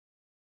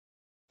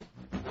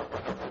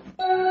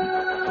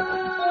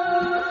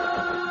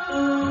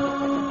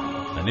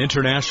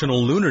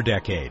international lunar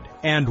decade,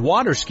 and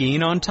water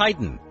skiing on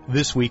Titan,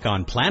 this week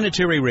on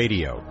Planetary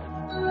Radio.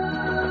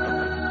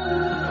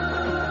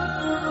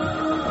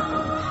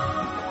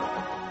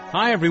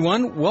 Hi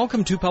everyone,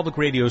 welcome to Public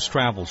Radio's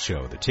travel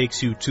show that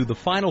takes you to the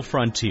final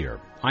frontier.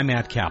 I'm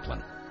Matt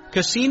Kaplan.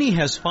 Cassini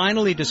has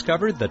finally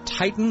discovered the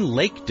Titan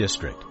Lake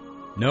District.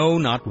 No,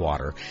 not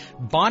water.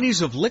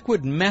 Bodies of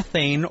liquid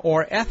methane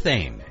or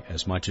ethane,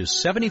 as much as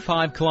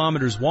 75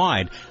 kilometers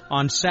wide,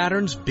 on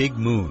Saturn's big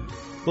moon.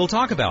 We'll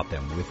talk about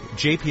them with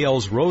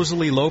JPL's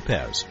Rosalie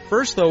Lopez.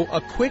 First, though,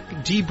 a quick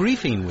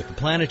debriefing with the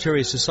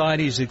Planetary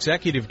Society's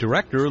Executive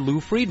Director, Lou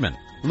Friedman.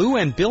 Lou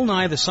and Bill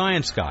Nye the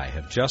Science Guy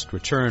have just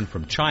returned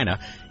from China.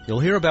 You'll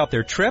hear about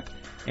their trip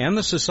and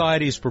the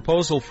Society's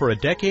proposal for a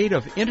decade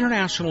of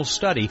international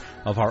study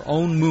of our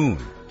own moon.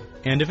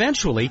 And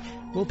eventually,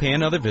 we'll pay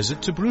another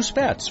visit to Bruce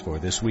Betts for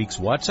this week's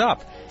What's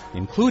Up,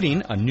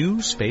 including a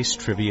new space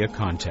trivia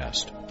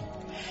contest.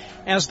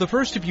 As the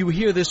first of you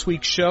hear this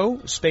week's show,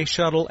 Space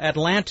Shuttle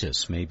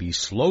Atlantis may be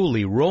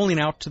slowly rolling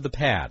out to the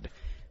pad.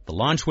 The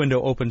launch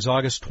window opens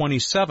August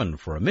 27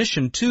 for a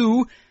mission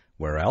to,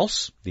 where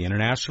else? The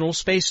International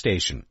Space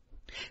Station.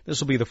 This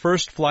will be the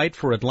first flight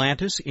for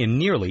Atlantis in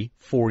nearly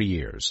 4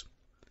 years.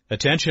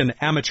 Attention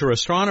amateur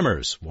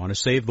astronomers, want to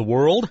save the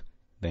world?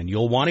 Then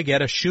you'll want to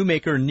get a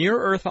Shoemaker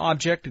Near-Earth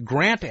Object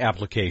Grant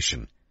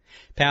application.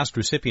 Past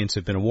recipients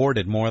have been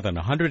awarded more than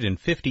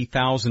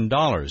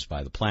 $150,000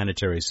 by the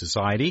Planetary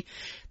Society.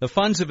 The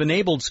funds have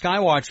enabled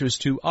Skywatchers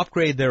to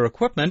upgrade their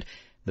equipment,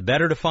 the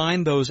better to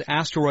find those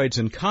asteroids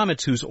and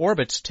comets whose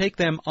orbits take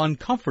them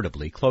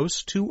uncomfortably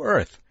close to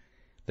Earth.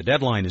 The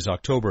deadline is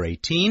October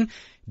 18.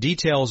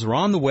 Details are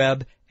on the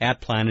web at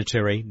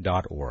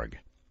planetary.org.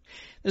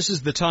 This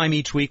is the time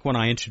each week when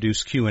I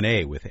introduce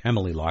Q&A with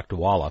Emily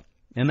Lakdawalla.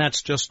 And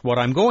that's just what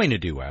I'm going to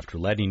do after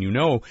letting you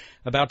know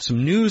about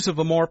some news of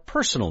a more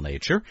personal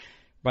nature.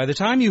 By the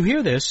time you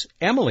hear this,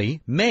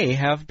 Emily may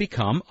have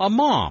become a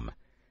mom.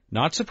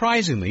 Not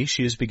surprisingly,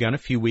 she has begun a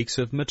few weeks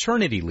of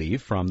maternity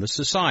leave from the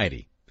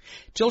Society.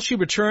 Till she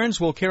returns,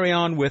 we'll carry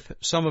on with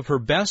some of her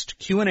best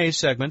Q&A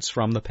segments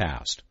from the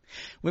past.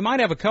 We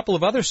might have a couple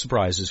of other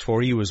surprises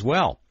for you as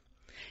well.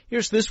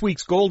 Here's this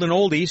week's Golden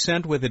Oldie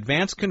sent with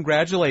advance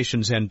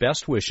congratulations and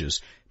best wishes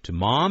to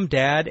Mom,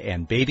 Dad,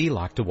 and baby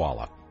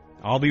Lakdawalla.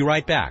 I'll be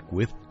right back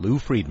with Lou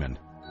Friedman.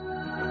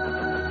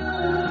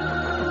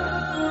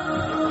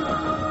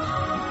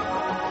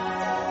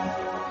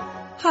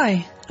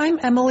 Hi, I'm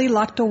Emily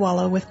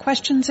Lakdawalla with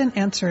questions and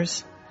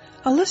answers.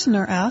 A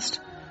listener asked,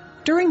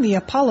 during the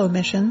Apollo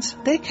missions,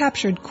 they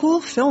captured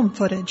cool film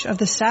footage of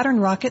the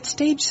Saturn rocket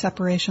stage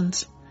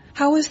separations.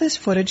 How is this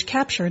footage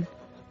captured?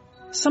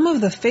 Some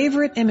of the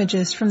favorite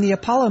images from the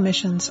Apollo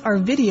missions are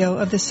video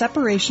of the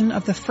separation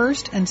of the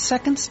first and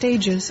second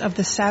stages of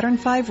the Saturn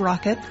V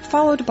rocket,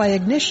 followed by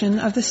ignition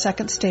of the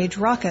second stage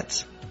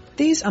rockets.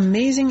 These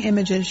amazing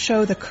images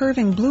show the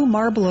curving blue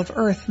marble of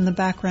Earth in the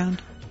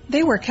background.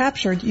 They were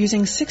captured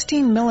using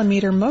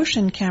 16mm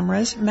motion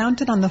cameras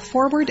mounted on the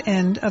forward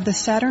end of the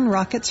Saturn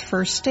rocket's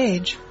first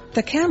stage.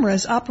 The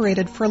cameras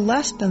operated for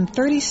less than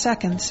 30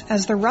 seconds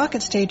as the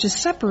rocket stage is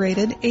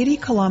separated 80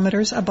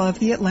 kilometers above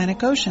the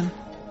Atlantic Ocean.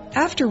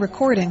 After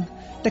recording,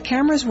 the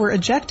cameras were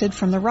ejected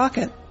from the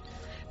rocket.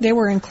 They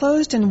were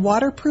enclosed in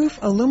waterproof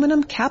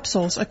aluminum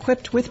capsules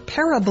equipped with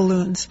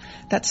paraballoons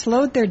that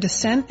slowed their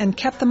descent and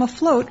kept them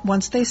afloat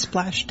once they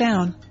splashed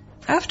down.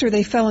 After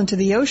they fell into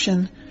the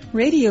ocean,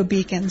 radio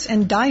beacons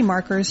and dye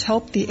markers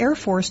helped the Air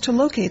Force to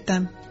locate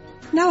them.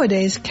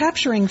 Nowadays,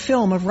 capturing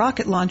film of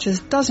rocket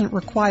launches doesn't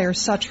require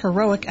such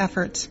heroic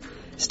efforts.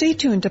 Stay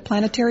tuned to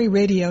Planetary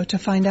Radio to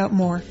find out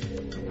more.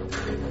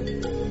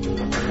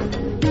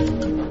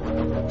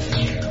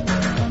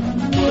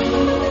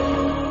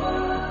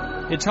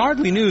 It's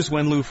hardly news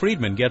when Lou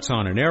Friedman gets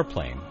on an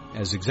airplane.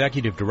 As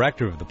Executive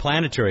Director of the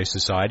Planetary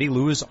Society,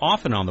 Lou is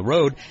often on the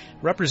road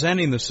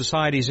representing the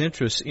Society's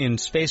interests in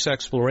space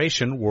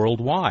exploration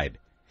worldwide.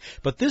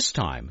 But this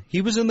time,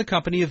 he was in the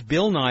company of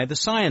Bill Nye the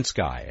Science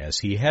Guy as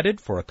he headed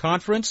for a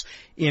conference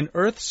in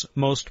Earth's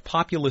most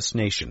populous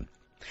nation.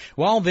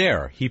 While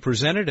there, he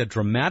presented a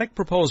dramatic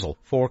proposal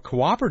for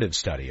cooperative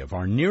study of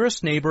our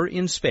nearest neighbor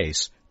in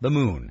space, the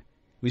Moon.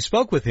 We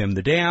spoke with him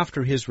the day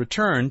after his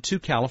return to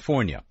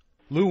California.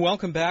 Lou,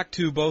 welcome back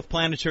to both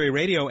Planetary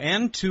Radio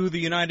and to the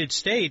United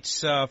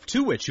States,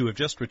 to which you have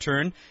just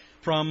returned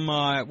from,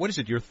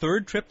 your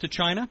third trip to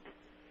China?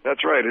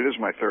 That's right. It is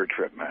my third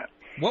trip, Matt.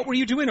 What were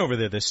you doing over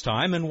there this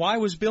time, and why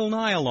was Bill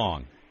Nye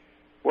along?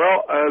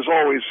 Well, as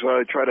always,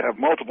 I try to have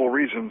multiple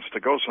reasons to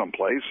go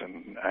someplace,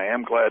 and I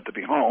am glad to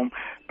be home.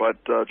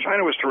 But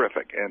China was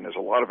terrific, and there's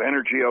a lot of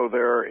energy out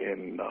there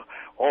in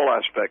all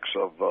aspects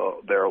of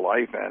their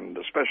life, and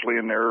especially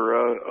in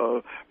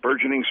their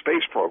burgeoning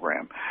space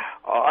program.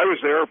 I was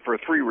there for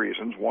three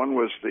reasons. One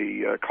was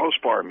the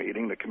COSPAR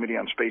meeting, the Committee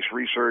on Space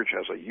Research,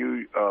 has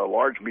a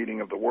large meeting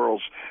of the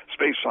world's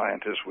space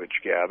scientists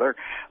which gather.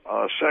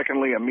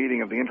 Secondly, a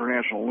meeting of the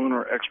International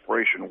Lunar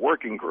Exploration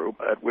Working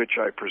Group, at which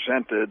I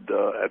presented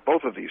at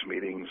both of these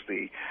meetings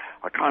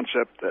a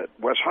concept that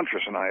Wes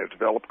Huntress and I have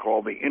developed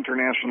called the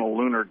International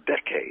Lunar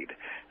Decade.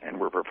 And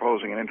we're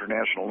proposing an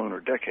International Lunar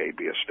Decade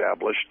be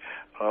established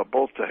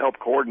both to help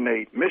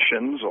coordinate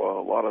missions, a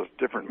lot of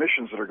different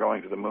missions that are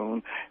going to the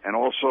moon, and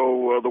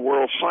also the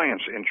world's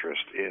science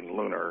interest in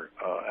lunar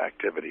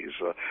activities,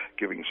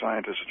 giving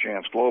scientists a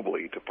chance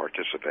globally to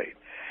participate.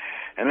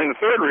 And then the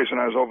third reason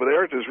I was over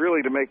there is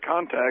really to make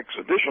contacts,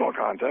 additional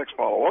contacts,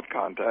 follow-up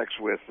contacts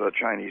with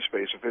Chinese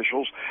space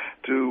officials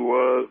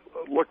to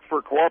look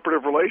for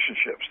cooperative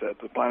relationships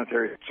that the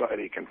Planetary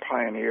Society can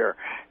pioneer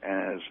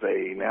as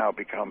they now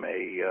become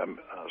a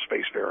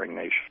spacefaring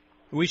nation.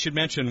 We should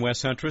mention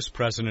Wes Huntress,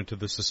 president of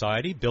the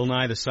Society, Bill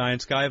Nye the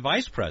Science Guy,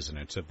 vice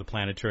president of the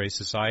Planetary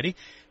Society.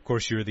 Of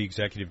course, you're the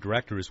executive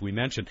director, as we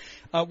mentioned.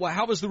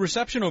 How was the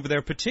reception over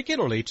there,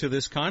 particularly to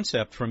this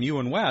concept from you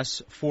and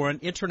Wes for an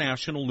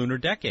International Lunar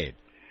Decade?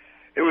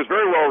 It was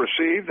very well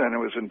received, and it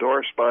was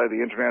endorsed by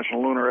the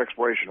International Lunar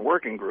Exploration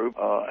Working Group,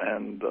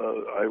 and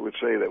I would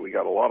say that we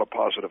got a lot of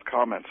positive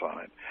comments on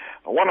it.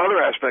 One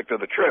other aspect of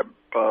the trip,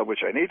 which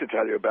I need to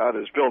tell you about,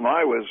 is Bill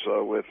Nye was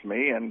with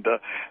me, and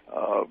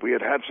we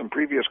had some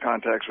previous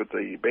contacts with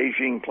the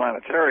Beijing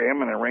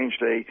Planetarium and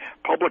arranged a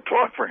public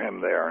talk for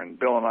him there. And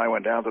Bill and I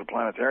went down to the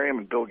planetarium,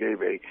 and Bill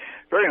gave a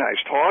very nice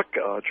talk,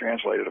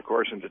 translated, of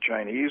course, into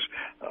Chinese.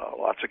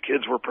 Lots of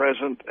kids were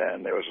present,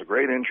 and there was a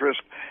great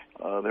interest.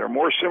 There are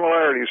more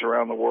similarities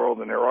around the world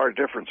than there are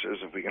differences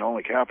if we can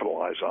only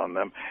capitalize on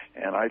them.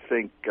 And I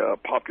think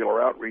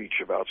popular outreach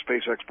about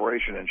space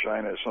exploration in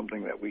China is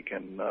something that we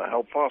can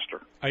help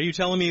foster. Are you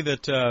telling me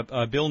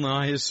that Bill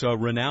Nye's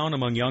renown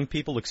among young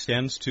people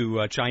extends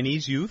to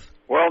Chinese youth?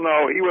 Well,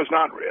 no, he was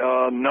not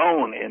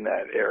known in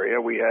that area.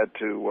 We had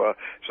to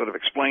sort of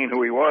explain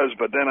who he was,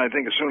 but then I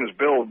think as soon as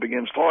Bill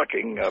begins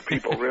talking,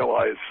 people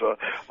realize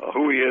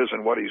who he is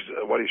and what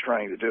he's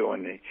trying to do,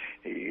 and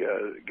he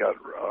got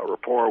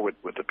rapport with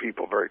the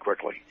people very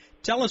quickly.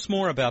 Tell us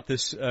more about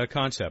this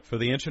concept for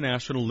the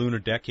International Lunar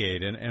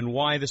Decade and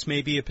why this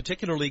may be a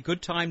particularly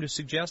good time to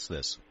suggest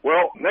this.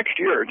 Well, next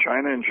year,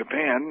 China and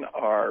Japan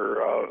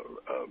are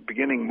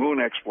beginning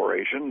moon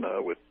exploration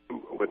with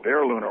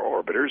their lunar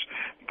orbiters.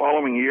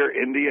 Following year,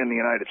 India and the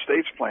United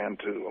States plan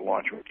to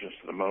launch missions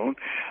to the moon.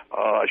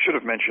 I should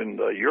have mentioned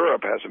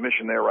Europe has a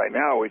mission there right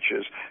now, which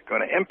is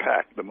going to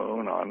impact the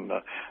moon on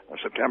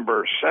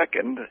September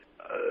 2nd.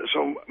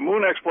 So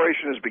moon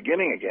exploration is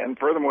beginning again.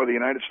 Furthermore, the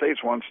United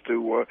States wants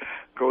to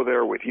go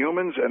there with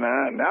humans,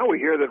 and now we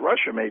hear that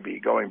Russia may be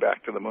going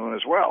back to the moon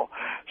as well.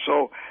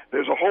 So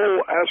there's a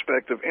whole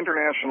aspect of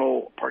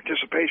international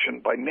participation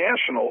by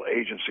national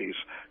agencies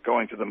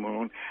going to the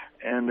moon,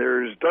 and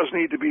there does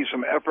need to be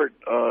some effort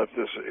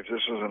if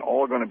this isn't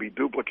all going to be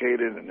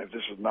duplicated and if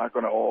this is not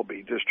going to all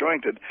be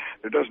disjointed.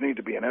 There does need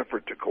to be an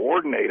effort to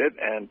coordinate it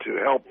and to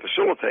help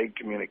facilitate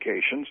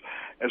communications,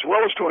 as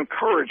well as to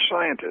encourage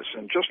scientists.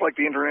 And just like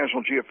the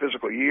International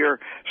Geophysical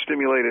Year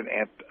stimulated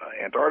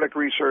Antarctic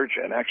research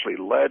and actually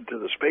led to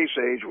the space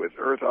age with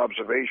Earth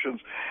observations,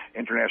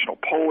 International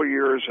Polar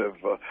Years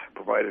have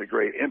provided a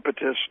great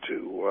impetus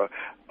to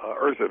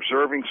Earth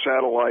observing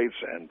satellites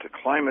and to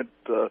climate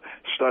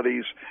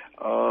studies.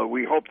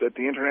 We hope that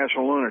the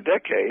International Lunar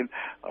Decade,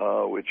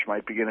 which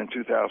might begin in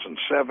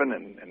 2007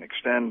 and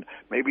extend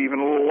maybe even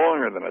a little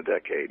longer than a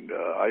decade,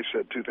 I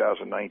said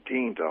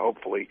 2019 to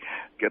hopefully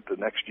get the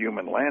next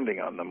human landing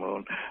on the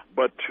moon,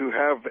 but to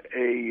have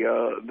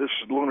this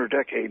lunar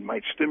decade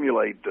might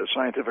stimulate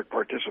scientific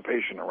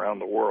participation around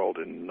the world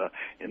in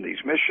these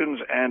missions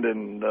and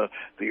in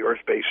the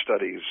Earth-based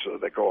studies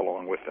that go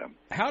along with them.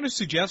 How does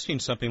suggesting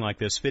something like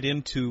this fit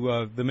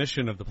into the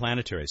mission of the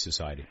Planetary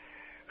Society?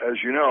 As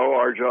you know,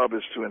 our job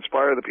is to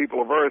inspire the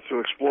people of Earth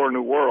to explore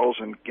new worlds,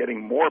 and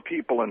getting more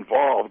people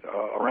involved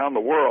around the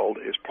world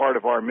is part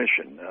of our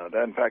mission.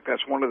 In fact,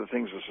 that's one of the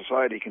things the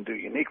Society can do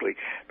uniquely,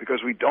 because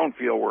we don't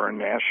feel we're a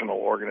national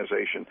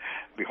organization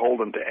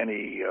beholden to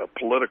any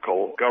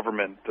political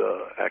government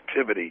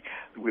activity.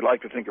 We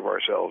like to think of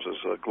ourselves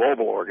as a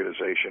global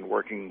organization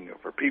working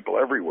for people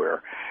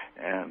everywhere,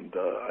 and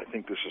I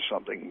think this is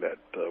something that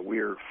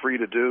we're free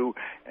to do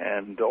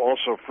and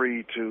also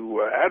free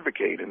to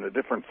advocate in the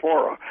different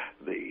fora.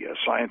 The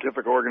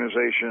scientific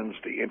organizations,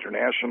 the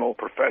international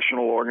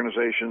professional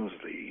organizations,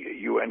 the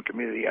UN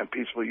Committee on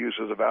Peaceful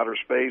Uses of Outer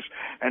Space,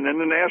 and then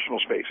the national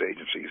space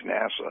agencies,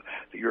 NASA,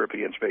 the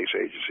European Space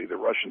Agency, the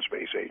Russian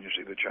Space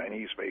Agency, the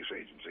Chinese Space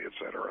Agency,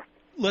 etc.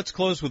 Let's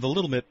close with a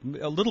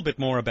little bit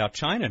more about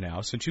China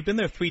now. Since you've been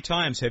there 3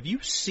 times, have you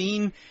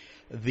seen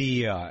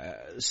the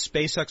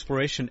space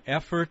exploration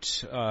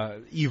effort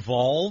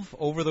evolve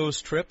over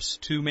those trips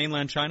to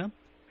mainland China?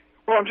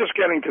 Well, I'm just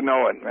getting to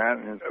know it,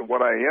 man.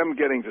 What I am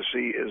getting to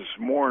see is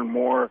more and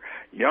more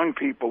young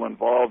people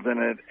involved in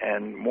it,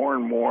 and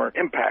more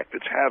impact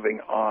it's having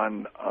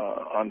on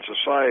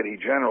society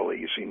generally.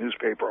 You see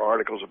newspaper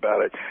articles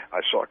about it.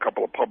 I saw a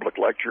couple of public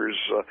lectures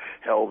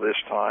held this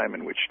time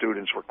in which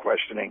students were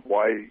questioning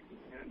why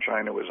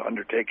China was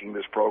undertaking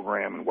this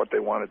program and what they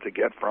wanted to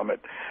get from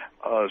it.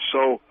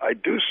 So I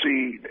do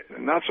see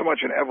not so much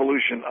an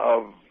evolution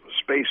of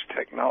space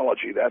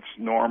technology. That's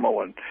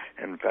normal, and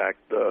in fact,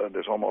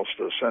 there's almost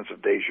a sense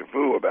of deja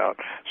vu about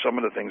some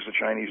of the things the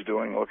Chinese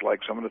doing look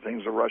like some of the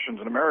things the Russians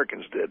and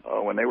Americans did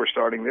when they were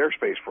starting their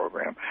space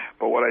program.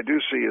 But what I do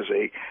see is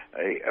a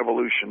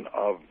evolution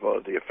of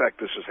the effect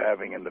this is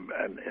having in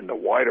the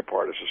wider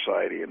part of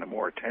society and the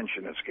more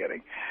attention it's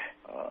getting.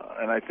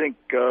 And I think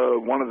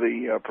one of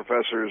the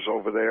professors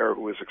over there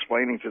who was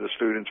explaining to the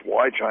students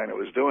why China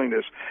was doing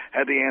this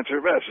had the answer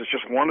best. It's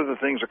just one of the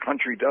things a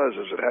country does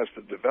is it has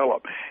to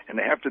develop, and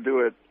they have to do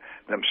it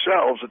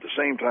themselves. At the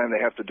same time, they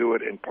have to do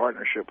it in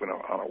partnership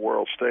on a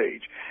world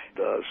stage.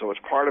 So it's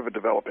part of a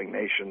developing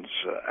nation's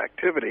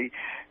activity,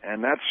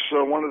 and that's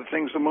one of the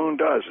things the moon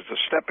does. It's a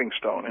stepping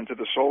stone into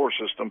the solar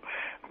system.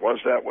 It was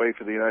that way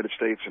for the United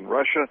States and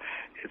Russia.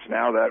 It's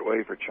now that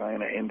way for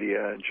China,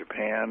 India, and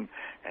Japan,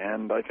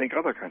 and I think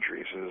other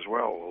countries as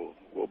well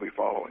will be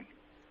following.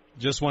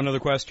 Just one other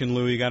question,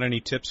 Lou. You got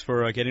any tips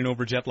for getting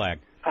over jet lag?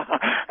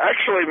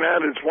 Actually,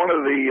 man, it's one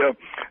of the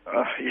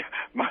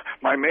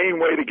my main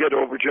way to get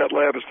over jet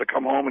lag is to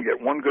come home and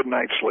get one good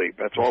night's sleep.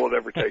 That's all it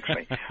ever takes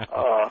me.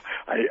 I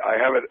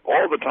have it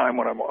all the time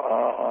when I'm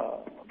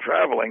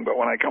traveling, but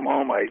when I come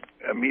home, I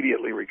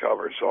immediately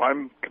recover. So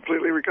I'm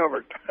completely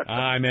recovered.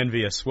 I'm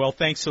envious. Well,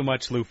 thanks so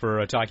much, Lou,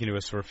 for talking to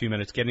us for a few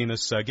minutes, giving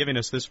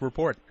us this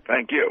report.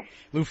 Thank you.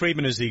 Lou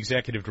Friedman is the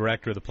executive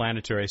director of the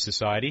Planetary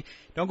Society.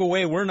 Don't go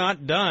away. We're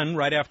not done.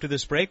 Right after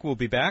this break, we'll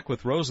be back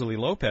with Rosalie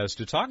Lopez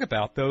to talk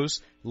about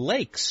those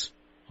lakes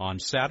on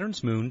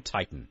Saturn's moon,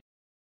 Titan.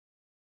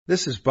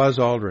 This is Buzz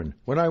Aldrin.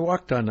 When I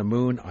walked on the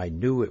moon, I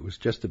knew it was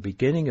just the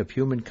beginning of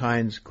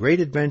humankind's great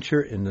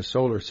adventure in the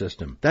solar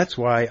system. That's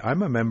why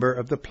I'm a member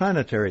of the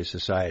Planetary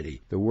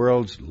Society, the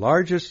world's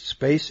largest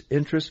space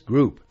interest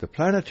group. The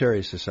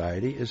Planetary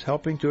Society is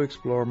helping to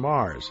explore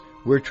Mars.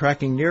 We're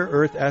tracking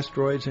near-Earth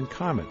asteroids and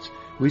comets.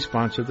 We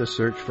sponsor the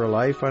search for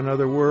life on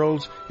other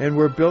worlds, and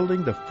we're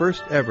building the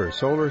first-ever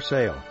solar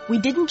sail. We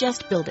didn't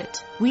just build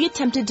it. We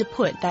attempted to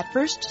put that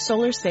first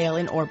solar sail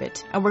in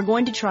orbit, and we're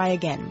going to try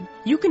again.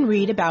 You can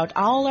read about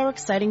all our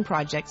exciting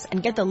projects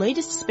and get the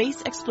latest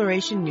space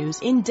exploration news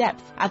in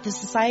depth at the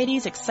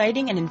Society's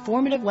exciting and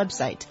informative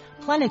website,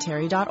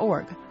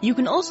 planetary.org. You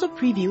can also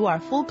preview our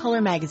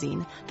full-color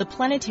magazine, The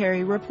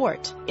Planetary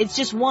Report. It's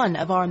just one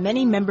of our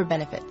many member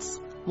benefits.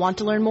 Want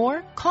to learn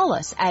more? Call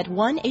us at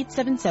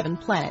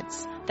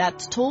 1-877-PLANETS.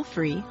 That's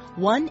toll-free,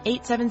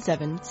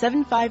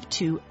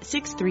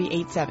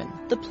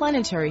 1-877-752-6387. The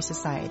Planetary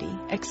Society,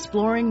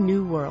 exploring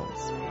new worlds.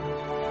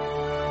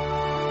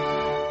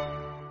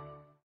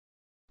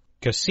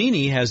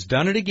 Cassini has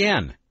done it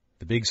again.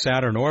 The big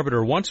Saturn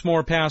orbiter once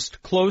more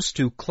passed close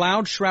to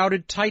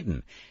cloud-shrouded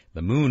Titan,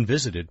 the moon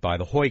visited by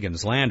the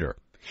Huygens lander.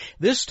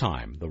 This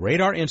time, the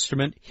radar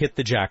instrument hit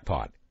the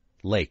jackpot.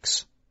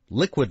 Lakes.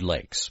 Liquid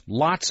lakes,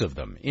 lots of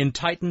them, in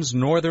Titan's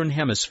northern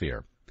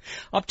hemisphere.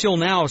 Up till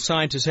now,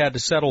 scientists had to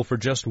settle for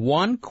just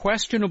one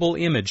questionable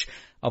image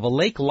of a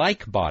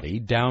lake-like body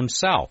down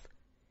south.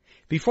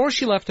 Before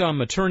she left on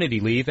maternity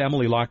leave,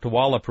 Emily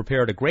Lakdawalla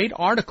prepared a great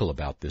article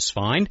about this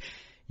find.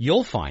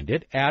 You'll find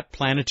it at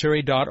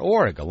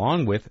planetary.org,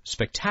 along with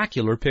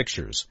spectacular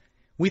pictures.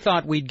 We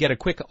thought we'd get a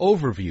quick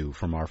overview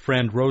from our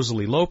friend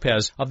Rosalie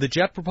Lopez of the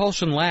Jet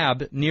Propulsion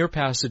Lab near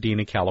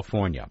Pasadena,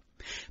 California.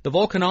 The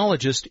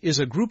volcanologist is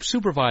a group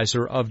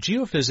supervisor of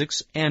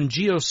geophysics and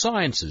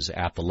geosciences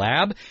at the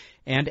lab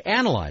and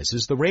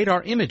analyzes the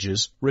radar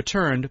images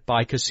returned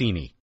by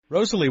Cassini.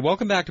 Rosalie,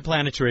 welcome back to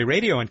Planetary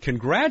Radio, and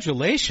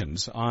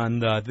congratulations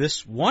on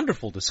this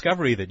wonderful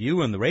discovery that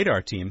you and the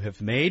radar team have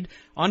made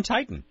on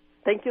Titan.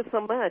 Thank you so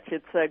much.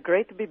 It's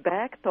great to be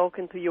back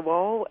talking to you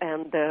all,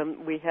 and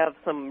we have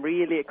some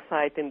really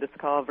exciting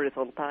discoveries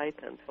on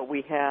Titan.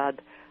 We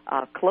had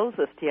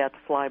closest yet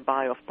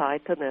flyby of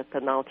Titan at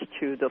an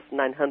altitude of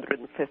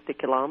 950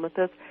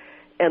 kilometers,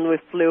 and we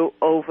flew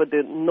over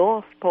the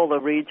north polar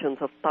regions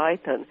of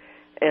Titan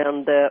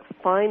and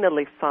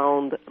finally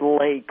found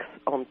lakes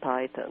on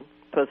Titan.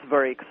 It was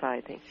very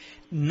exciting.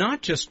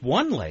 Not just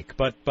one lake,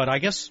 but I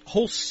guess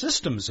whole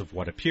systems of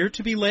what appear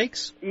to be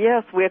lakes?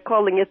 Yes, we're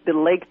calling it the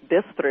Lake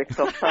District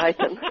of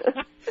Titan.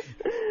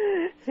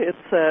 It's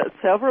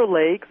several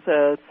lakes,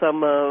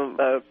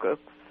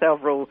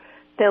 several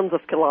tens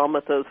of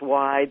kilometers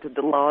wide.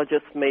 The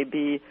largest may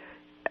be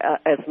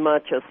as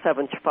much as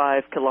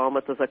 75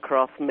 kilometers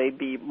across,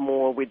 maybe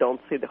more. We don't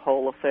see the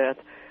whole of it.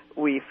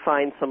 We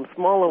find some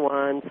smaller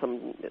ones,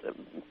 some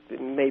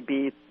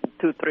maybe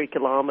 2-3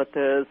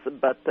 kilometers,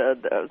 but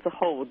as a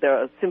whole,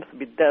 there seems to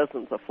be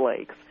dozens of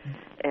lakes.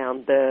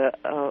 And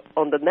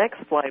on the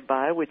next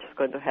flyby, which is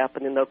going to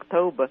happen in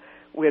October,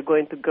 we're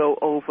going to go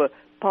over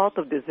part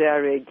of this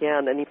area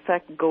again, and in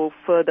fact go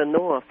further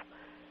north,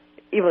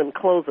 even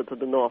closer to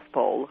the North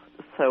Pole.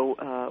 So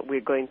we're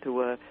going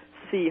to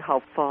see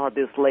how far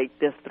this lake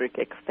district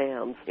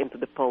extends into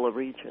the polar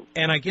region.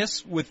 And I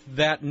guess with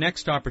that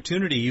next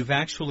opportunity, you've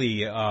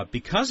actually,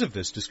 because of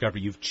this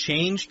discovery, you've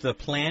changed the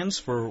plans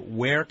for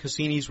where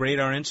Cassini's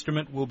radar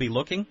instrument will be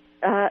looking?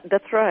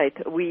 That's right.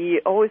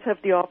 We always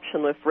have the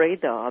option with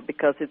radar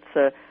because it's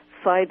a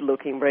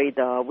side-looking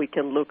radar. We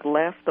can look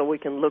left or we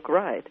can look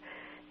right.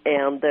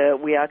 and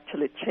we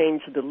actually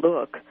changed the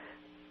look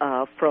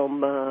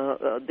from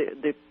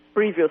the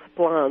previous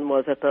plan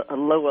was at a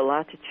lower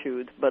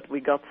latitude, but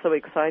we got so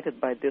excited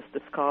by this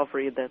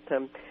discovery that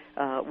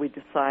we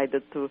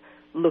decided to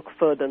look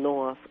further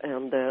north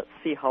and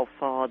see how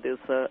far this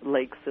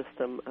lake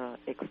system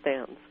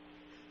extends.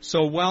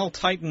 So while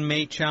Titan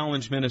may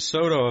challenge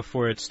Minnesota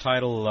for its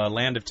title,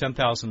 Land of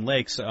 10,000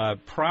 Lakes,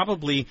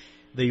 probably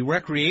the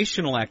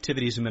recreational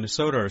activities in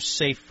Minnesota are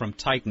safe from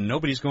Titan.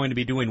 Nobody's going to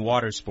be doing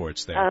water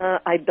sports there.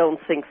 I don't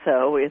think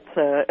so.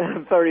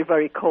 It's very,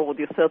 very cold.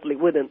 You certainly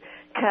wouldn't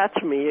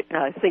catch me.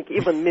 I think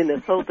even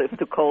Minnesota is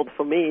too cold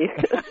for me.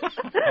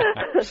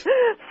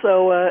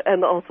 So,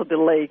 and also the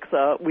lakes,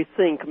 we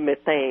think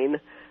methane,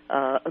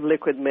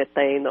 liquid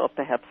methane, or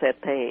perhaps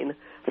ethane.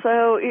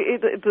 So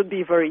it would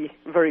be very,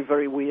 very,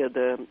 very weird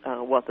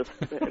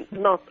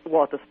not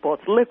water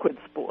sports, liquid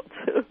sports.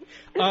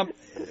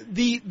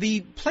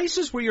 The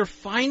places where you're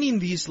finding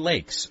these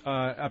lakes,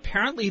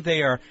 apparently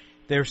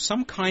there's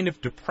some kind of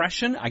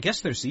depression. I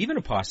guess there's even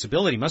a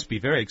possibility, must be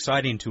very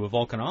exciting to a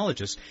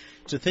volcanologist,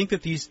 to think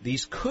that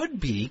these could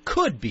be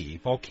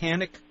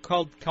volcanic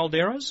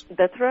calderas?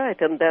 That's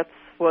right, and that's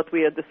what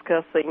we are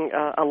discussing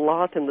a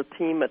lot in the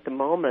team at the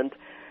moment.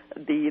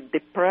 The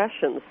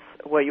depressions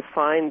where you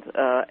find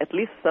at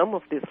least some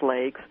of these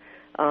lakes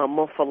are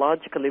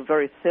morphologically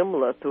very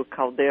similar to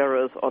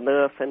calderas on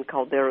Earth and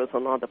calderas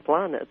on other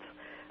planets.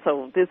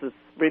 So this is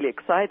really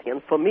exciting,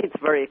 and for me it's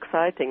very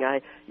exciting.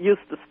 I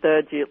used to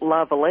study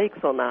lava lakes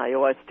on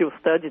Io. I still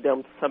study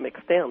them to some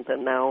extent,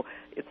 and now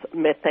it's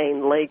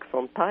methane lakes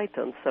on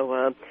Titan.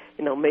 So,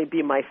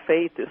 maybe my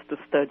fate is to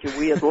study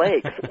weird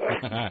lakes.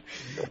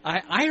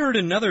 I heard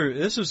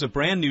this is a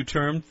brand new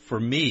term for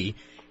me,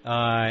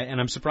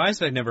 and I'm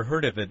surprised I'd never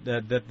heard of it,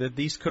 that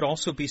these could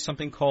also be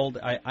something called,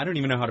 I don't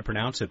even know how to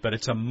pronounce it, but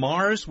it's a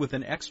Mars with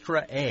an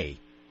extra A.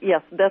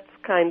 Yes, that's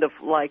kind of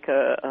like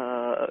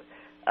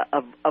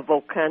a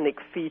volcanic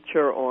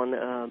feature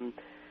on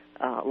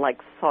like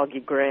soggy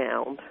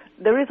ground.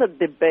 There is a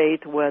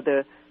debate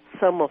whether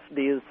some of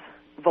these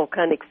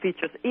volcanic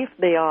features, if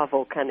they are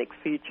volcanic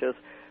features,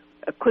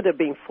 could have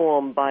been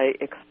formed by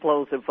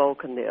explosive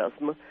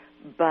volcanism,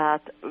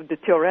 but the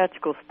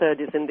theoretical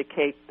studies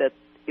indicate that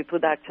it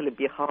would actually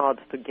be hard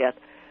to get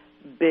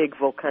big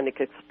volcanic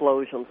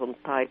explosions on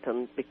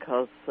Titan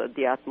because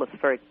the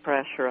atmospheric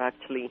pressure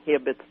actually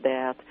inhibits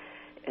that,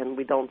 and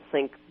we don't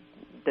think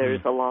there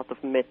is a lot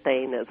of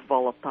methane as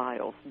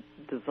volatiles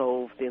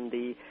dissolved in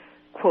the,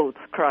 quote,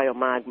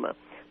 cryomagma.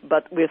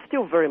 But we're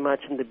still very much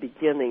in the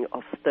beginning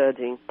of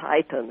studying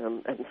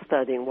Titan and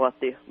studying what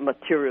the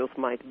materials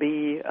might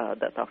be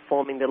that are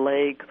forming the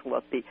lakes,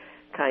 what the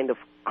kind of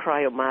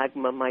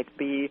cryomagma might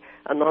be,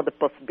 and other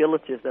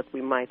possibilities that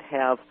we might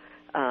have.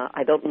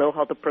 I don't know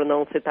how to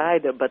pronounce it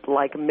either, but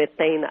like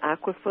methane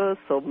aquifers,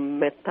 so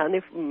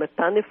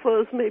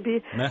methanifers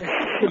maybe?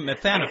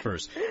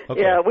 Methanifers.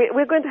 Okay. Yeah,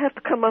 we're going to have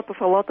to come up with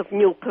a lot of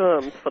new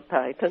terms for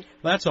Titan.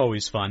 That's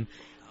always fun.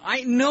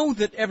 I know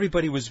that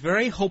everybody was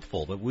very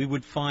hopeful that we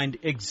would find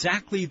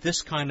exactly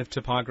this kind of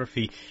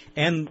topography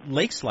and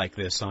lakes like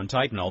this on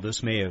Titan. All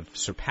this may have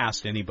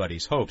surpassed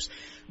anybody's hopes.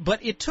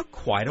 But it took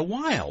quite a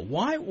while.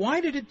 Why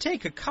did it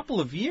take a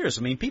couple of years?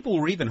 I mean, people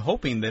were even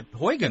hoping that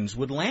Huygens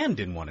would land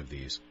in one of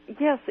these.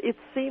 Yes, it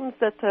seems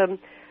that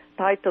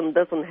Titan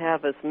doesn't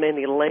have as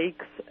many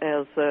lakes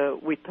as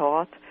we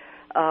thought.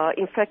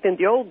 In fact, in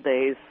the old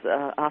days,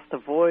 after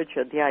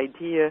Voyager, the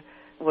idea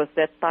was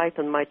that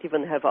Titan might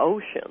even have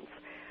oceans,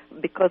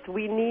 because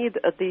we need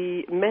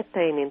the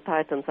methane in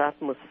Titan's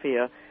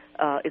atmosphere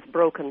is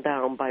broken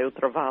down by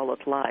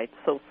ultraviolet light,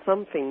 so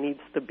something needs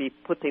to be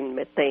putting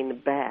methane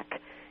back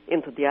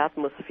into the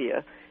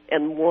atmosphere,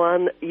 and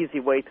one easy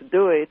way to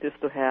do it is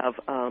to have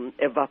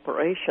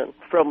evaporation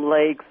from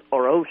lakes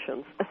or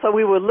oceans. So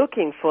we were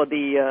looking for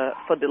the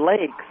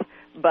lakes,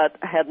 but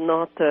had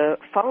not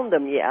found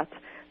them yet.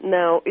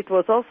 Now, it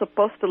was also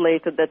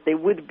postulated that they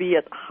would be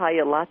at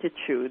higher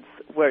latitudes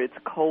where it's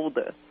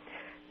colder.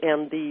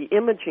 And the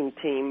imaging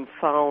team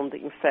found,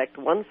 in fact,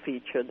 one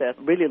feature that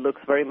really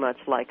looks very much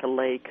like a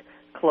lake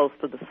close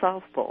to the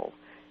South Pole.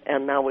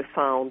 And now we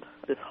found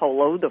this whole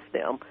load of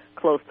them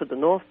close to the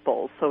North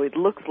Pole. So it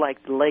looks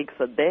like the lakes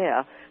are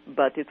there,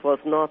 but it was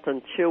not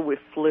until we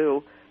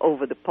flew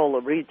over the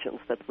polar regions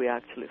that we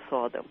actually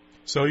saw them.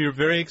 So you're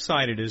very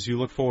excited as you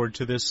look forward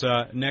to this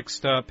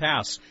next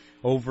pass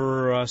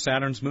over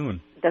Saturn's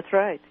moon. That's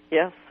right.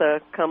 Yes,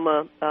 come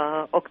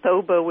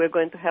October, we're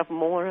going to have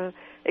more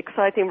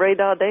exciting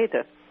radar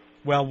data.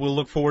 Well, we'll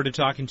look forward to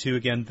talking to you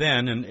again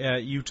then.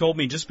 And you told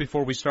me just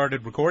before we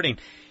started recording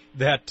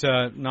that,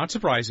 not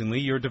surprisingly,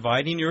 you're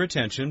dividing your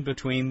attention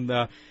between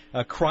the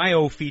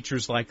cryo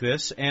features like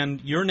this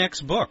and your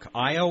next book,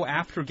 Io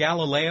After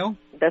Galileo.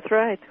 That's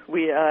right.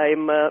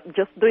 I'm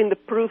just doing the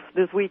proofs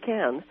this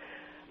weekend.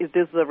 It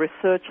is a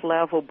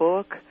research-level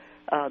book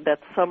that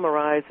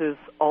summarizes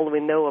all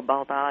we know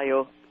about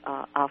Io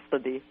after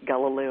the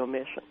Galileo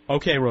mission.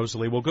 Okay,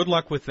 Rosalie. Well, good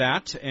luck with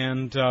that,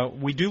 and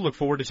we do look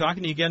forward to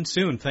talking to you again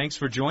soon. Thanks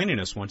for joining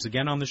us once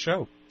again on the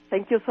show.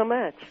 Thank you so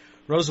much.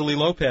 Rosalie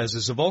Lopez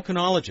is a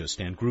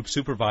volcanologist and group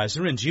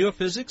supervisor in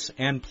geophysics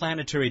and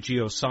planetary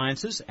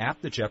geosciences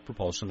at the Jet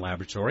Propulsion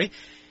Laboratory.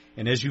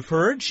 And as you've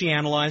heard, she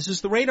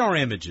analyzes the radar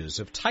images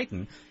of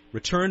Titan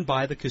returned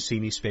by the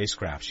Cassini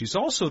spacecraft. She's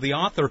also the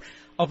author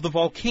of the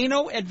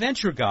Volcano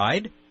Adventure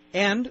Guide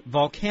and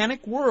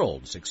Volcanic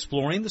Worlds,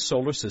 exploring the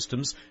solar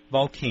system's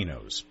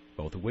volcanoes,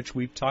 both of which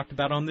we've talked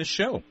about on this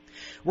show.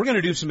 We're going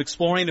to do some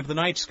exploring of the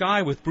night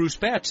sky with Bruce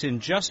Betts in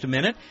just a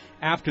minute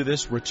after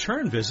this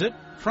return visit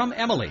from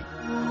Emily.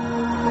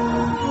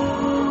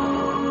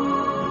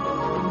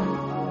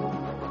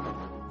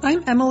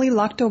 I'm Emily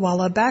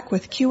Lakdawala, back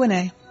with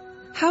Q&A.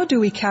 How do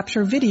we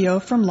capture video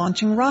from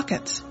launching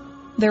rockets?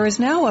 There is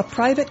now a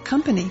private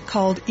company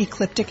called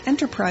Ecliptic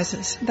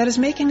Enterprises that is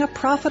making a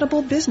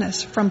profitable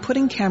business from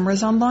putting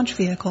cameras on launch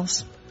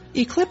vehicles.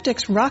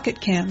 Ecliptic's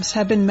rocket cams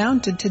have been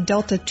mounted to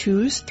Delta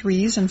IIs,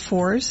 3s, and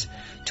 4s,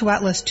 to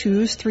Atlas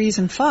IIs, 3s,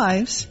 and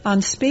 5s,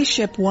 on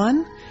Spaceship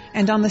One,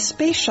 and on the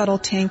Space Shuttle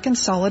tank and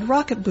solid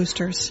rocket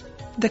boosters.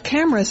 The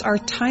cameras are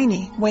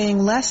tiny, weighing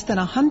less than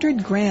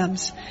 100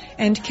 grams,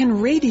 and can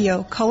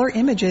radio color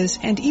images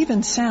and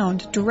even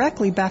sound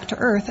directly back to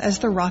Earth as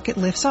the rocket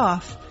lifts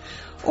off,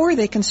 or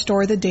they can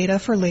store the data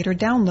for later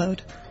download.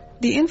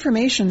 The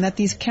information that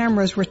these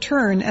cameras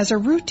return as a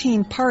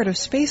routine part of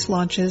space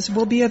launches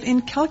will be of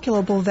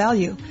incalculable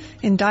value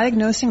in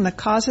diagnosing the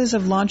causes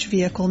of launch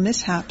vehicle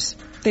mishaps.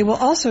 They will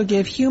also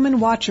give human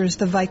watchers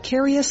the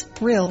vicarious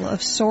thrill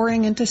of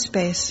soaring into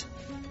space.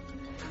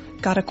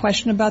 Got a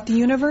question about the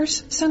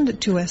universe? Send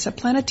it to us at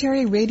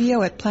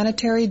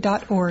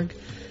planetaryradio@planetary.org.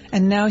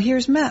 And now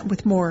here's Matt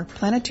with more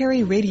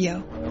Planetary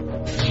Radio.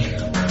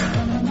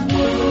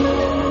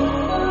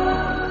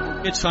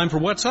 It's time for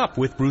What's Up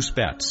with Bruce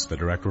Betts, the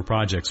Director of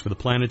Projects for the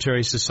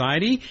Planetary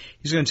Society.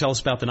 He's going to tell us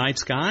about the night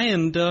sky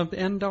and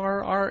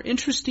our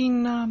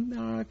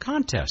interesting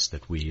contest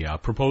that we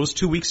proposed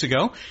 2 weeks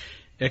ago,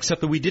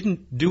 except that we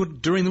didn't do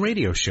it during the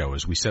radio show,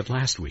 as we said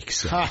last week.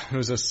 So. It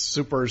was a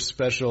super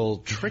special,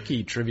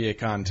 tricky trivia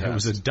contest. It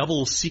was a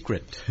double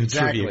secret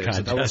exactly, trivia contest.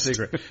 It was a double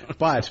secret.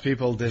 But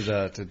people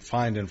did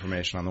find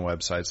information on the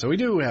website. So we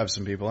do have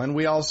some people, and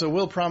we also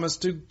will promise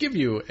to give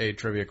you a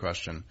trivia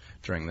question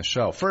during the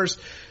show. First,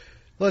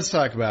 let's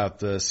talk about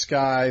the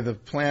sky. The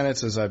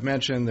planets, as I've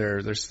mentioned,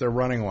 they're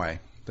running away.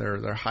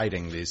 They're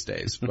hiding these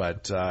days.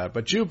 But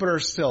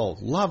Jupiter's still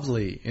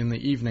lovely in the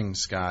evening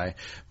sky.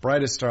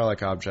 Brightest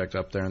star-like object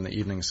up there in the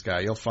evening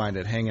sky. You'll find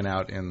it hanging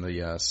out in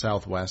the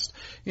southwest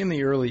in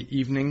the early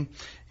evening.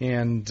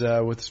 And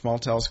with a small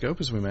telescope,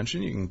 as we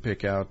mentioned, you can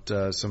pick out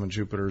some of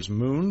Jupiter's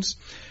moons.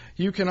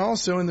 You can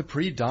also, in the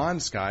pre-dawn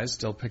skies,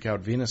 still pick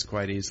out Venus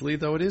quite easily,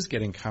 though it is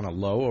getting kind of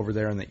low over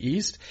there in the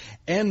east.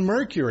 And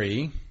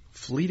Mercury,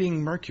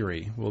 fleeting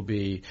Mercury, will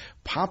be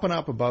popping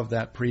up above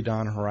that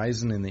pre-dawn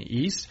horizon in the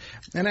east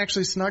and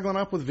actually snuggling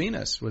up with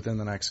Venus within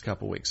the next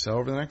couple weeks. So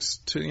over the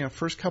next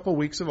first couple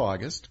weeks of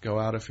August, go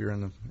out if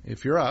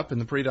you're up in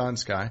the pre-dawn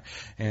sky,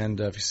 and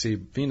if you see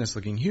Venus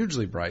looking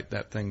hugely bright,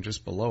 that thing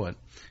just below it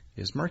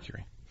is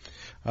Mercury.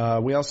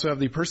 We also have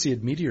the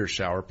Perseid meteor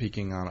shower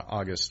peaking on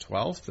August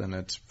 12th, and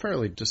it's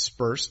fairly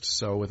dispersed,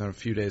 so within a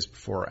few days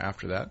before or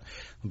after that,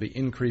 there'll be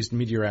increased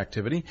meteor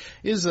activity.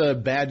 It is a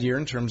bad year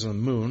in terms of the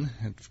moon.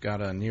 It's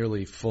got a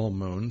nearly full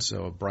moon,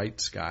 so a bright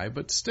sky,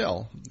 but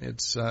still,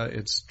 it's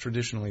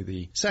traditionally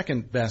the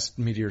second best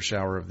meteor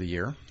shower of the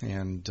year,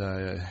 and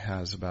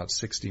has about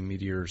 60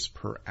 meteors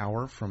per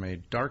hour from a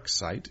dark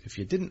site if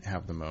you didn't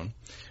have the moon.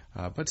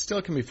 But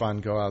still can be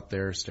fun. Go out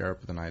there, stare up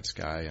at the night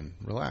sky, and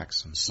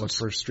relax, and look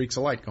for streaks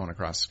of light going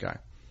across the sky.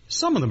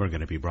 Some of them are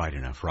going to be bright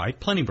enough, right?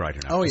 Plenty bright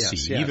enough to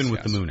see, even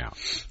with the moon out.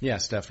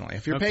 Yes, definitely.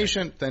 If you're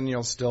patient, then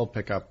you'll still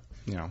pick up,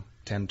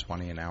 10,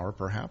 20 an hour,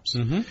 perhaps.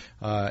 Mm-hmm.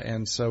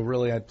 And so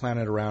really I'd plan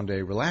it around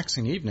a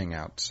relaxing evening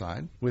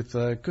outside with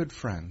good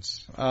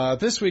friends.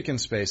 This week in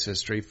space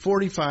history,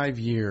 45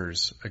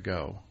 years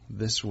ago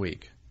this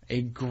week,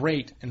 a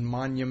great and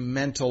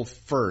monumental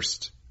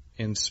first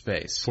in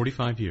space.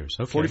 45 years.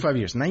 Okay. 45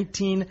 years.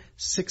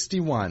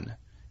 1961.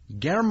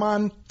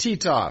 German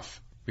Titov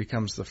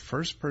becomes the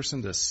first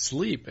person to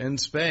sleep in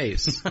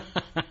space.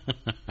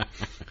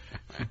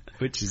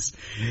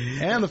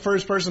 And the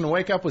first person to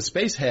wake up with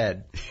space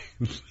head.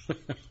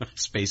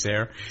 Space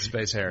hair.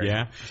 Space hair.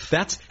 Yeah.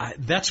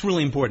 That's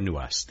really important to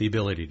us, the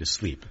ability to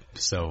sleep.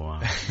 So,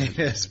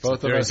 yes,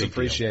 both of us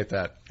appreciate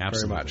that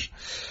very much.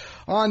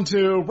 On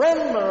to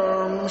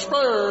random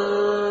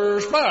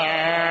space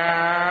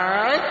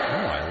fact.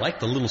 Oh, I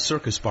like the little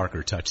Circus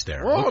Barker touch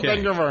there. Oh, okay.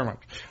 Thank you very much.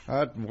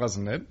 That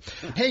wasn't it.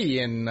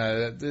 Hey,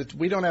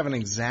 we don't have an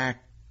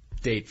exact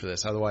date for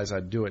this, otherwise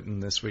I'd do it in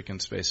This Week in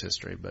Space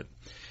History. But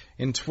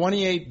in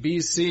 28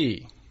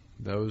 BC,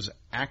 those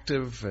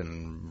active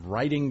and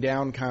writing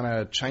down kind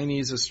of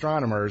Chinese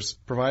astronomers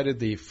provided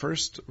the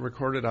first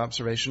recorded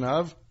observation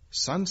of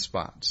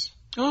sunspots.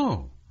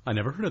 Oh, I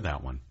never heard of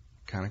that one.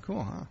 Kind of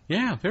cool, huh?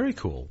 Yeah, very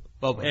cool.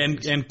 Well,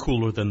 and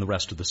cooler than the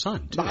rest of the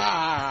sun, too.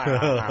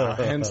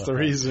 Hence the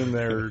reason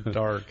they're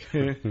dark.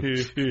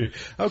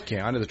 Okay,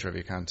 on to the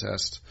trivia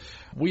contest.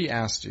 We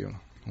asked you,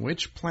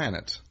 which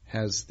planet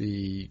has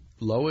the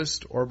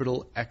lowest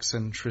orbital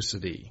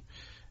eccentricity?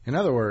 In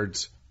other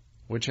words,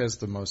 which has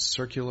the most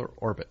circular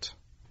orbit?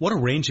 What a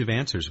range of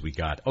answers we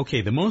got.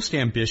 Okay, the most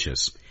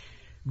ambitious,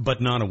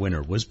 but not a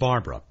winner, was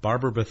Barbara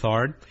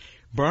Bethard.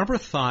 Barbara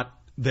thought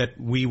that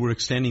we were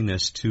extending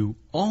this to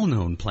all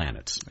known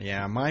planets.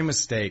 Yeah, my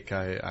mistake.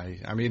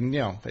 I mean,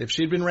 if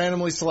she'd been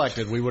randomly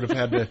selected, we would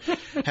have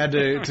had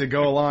to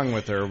go along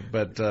with her.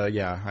 But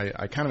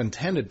I kind of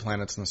intended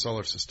planets in the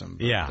solar system.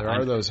 But there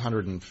are those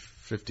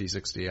 150,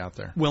 60 out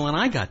there. Well, and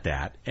I got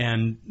that,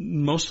 and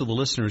most of the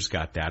listeners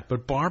got that.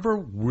 But Barbara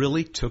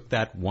really took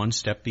that one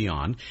step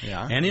beyond.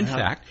 Yeah, and in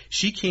fact,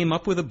 she came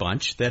up with a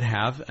bunch that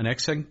have an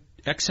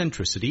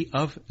eccentricity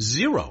of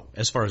 0,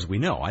 as far as we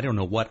know. I don't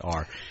know what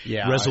our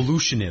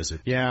resolution is.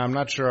 I'm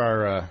not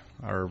sure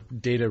our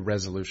data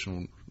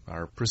resolution,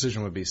 our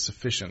precision would be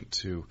sufficient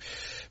to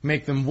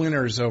make them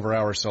winners over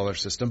our solar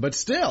system. But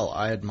still,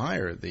 I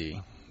admire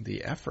the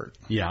effort.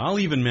 Yeah, I'll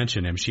even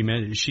mention him.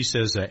 She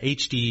says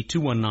HD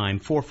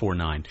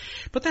 219449,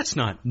 but that's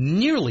not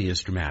nearly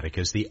as dramatic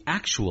as the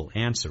actual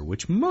answer,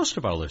 which most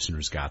of our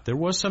listeners got. There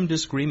was some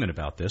disagreement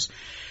about this.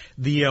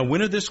 The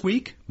winner this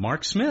week,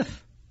 Mark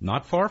Smith.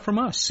 Not far from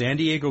us, San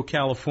Diego,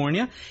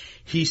 California.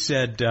 He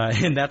said,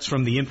 and that's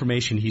from the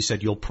information he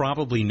said you'll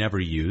probably never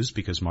use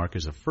because Mark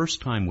is a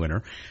first-time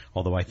winner,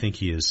 although I think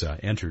he has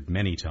entered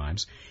many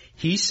times.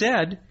 He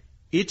said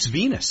it's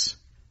Venus,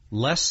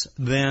 less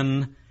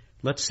than,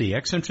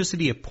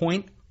 eccentricity of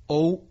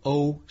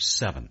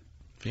 0.007.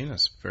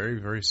 Venus, very,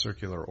 very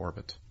circular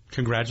orbit.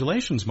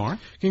 Congratulations, Mark.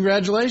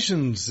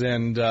 Congratulations,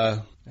 and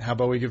how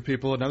about we give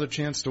people another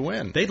chance to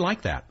win? They'd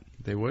like that.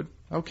 They would?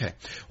 Okay.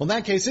 Well, in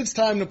that case, it's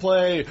time to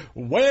play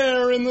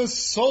Where in the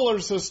Solar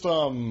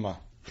System?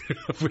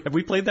 Have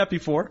we played that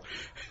before?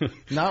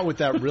 Not with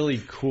that really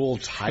cool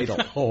title.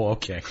 Oh,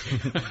 okay.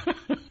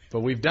 But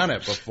we've done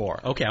it before.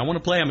 Okay, I want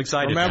to play. I'm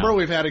excited. Remember, now.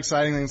 We've had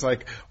exciting things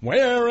like,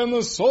 where in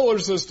the solar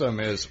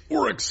system is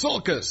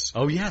Uruxulcus?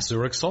 Oh, yes,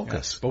 Uruxulcus.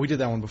 Yes, but we did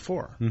that one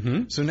before.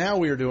 Mm-hmm. So now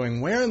we are doing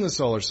where in the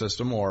solar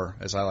system, or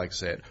as I like to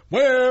say it,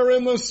 where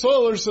in the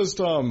solar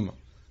system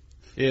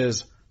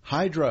is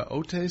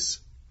Hydraotes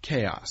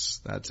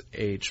Chaos. That's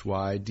Hydraotes,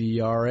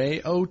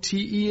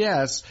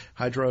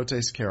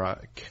 Hydraotes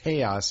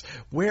Chaos.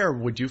 Where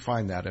would you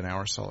find that in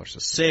our solar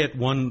system? Say it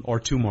one or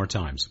two more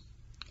times.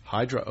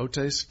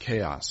 Hydraotes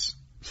Chaos.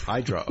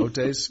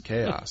 Hydraotes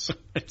Chaos.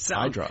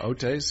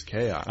 Hydraotes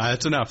Chaos.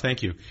 That's enough.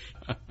 Thank you.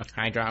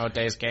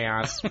 Hydraotes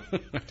Chaos.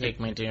 Take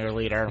me to your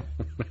leader.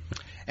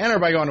 Enter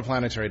by going to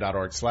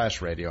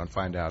planetary.org/radio and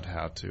find out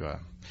how to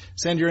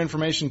send your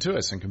information to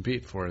us and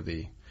compete for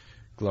the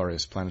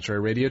glorious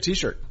Planetary Radio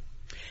t-shirt.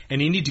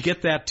 And you need to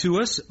get that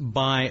to us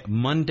by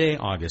Monday,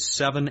 August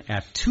 7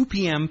 at 2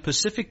 p.m.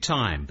 Pacific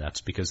time.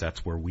 That's because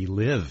that's where we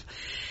live.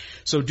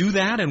 So do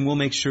that, and we'll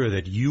make sure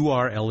that you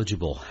are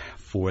eligible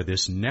for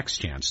this next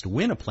chance to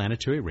win a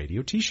Planetary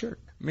Radio t-shirt.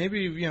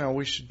 Maybe,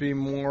 we should be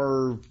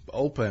more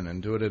open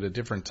and do it at a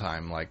different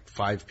time, like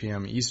 5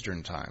 p.m.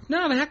 Eastern time.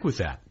 No, the heck with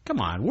that. Come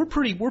on, we're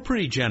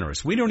pretty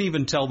generous. We don't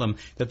even tell them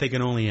that they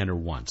can only enter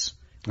once.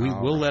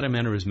 We'll let them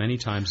enter as many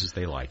times as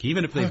they like,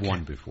 even if they've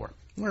won before.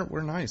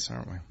 We're nice,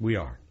 aren't we? We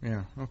are.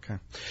 Yeah, okay.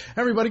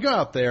 Everybody go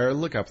out there,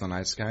 look up the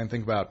night sky, and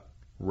think about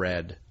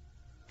red.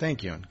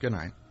 Thank you, and good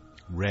night.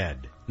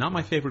 Red. Not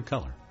my favorite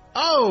color.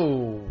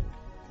 Oh!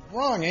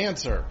 Wrong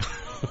answer.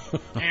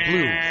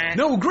 Blue.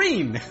 No,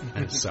 green!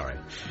 Sorry.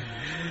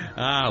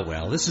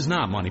 Well, this is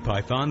not Monty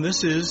Python.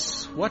 This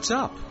is What's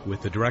Up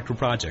with the Director of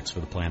Projects for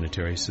the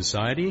Planetary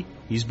Society.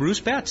 He's Bruce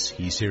Betts.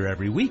 He's here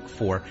every week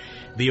for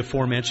the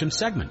aforementioned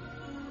segment.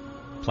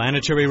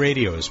 Planetary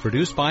Radio is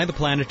produced by the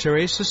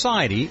Planetary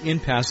Society in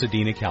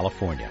Pasadena,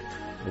 California.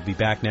 We'll be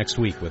back next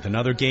week with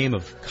another game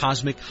of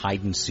cosmic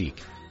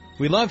hide-and-seek.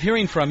 We love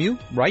hearing from you.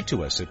 Write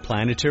to us at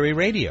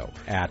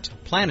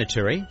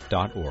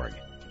planetaryradio@planetary.org.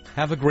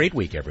 Have a great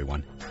week,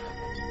 everyone.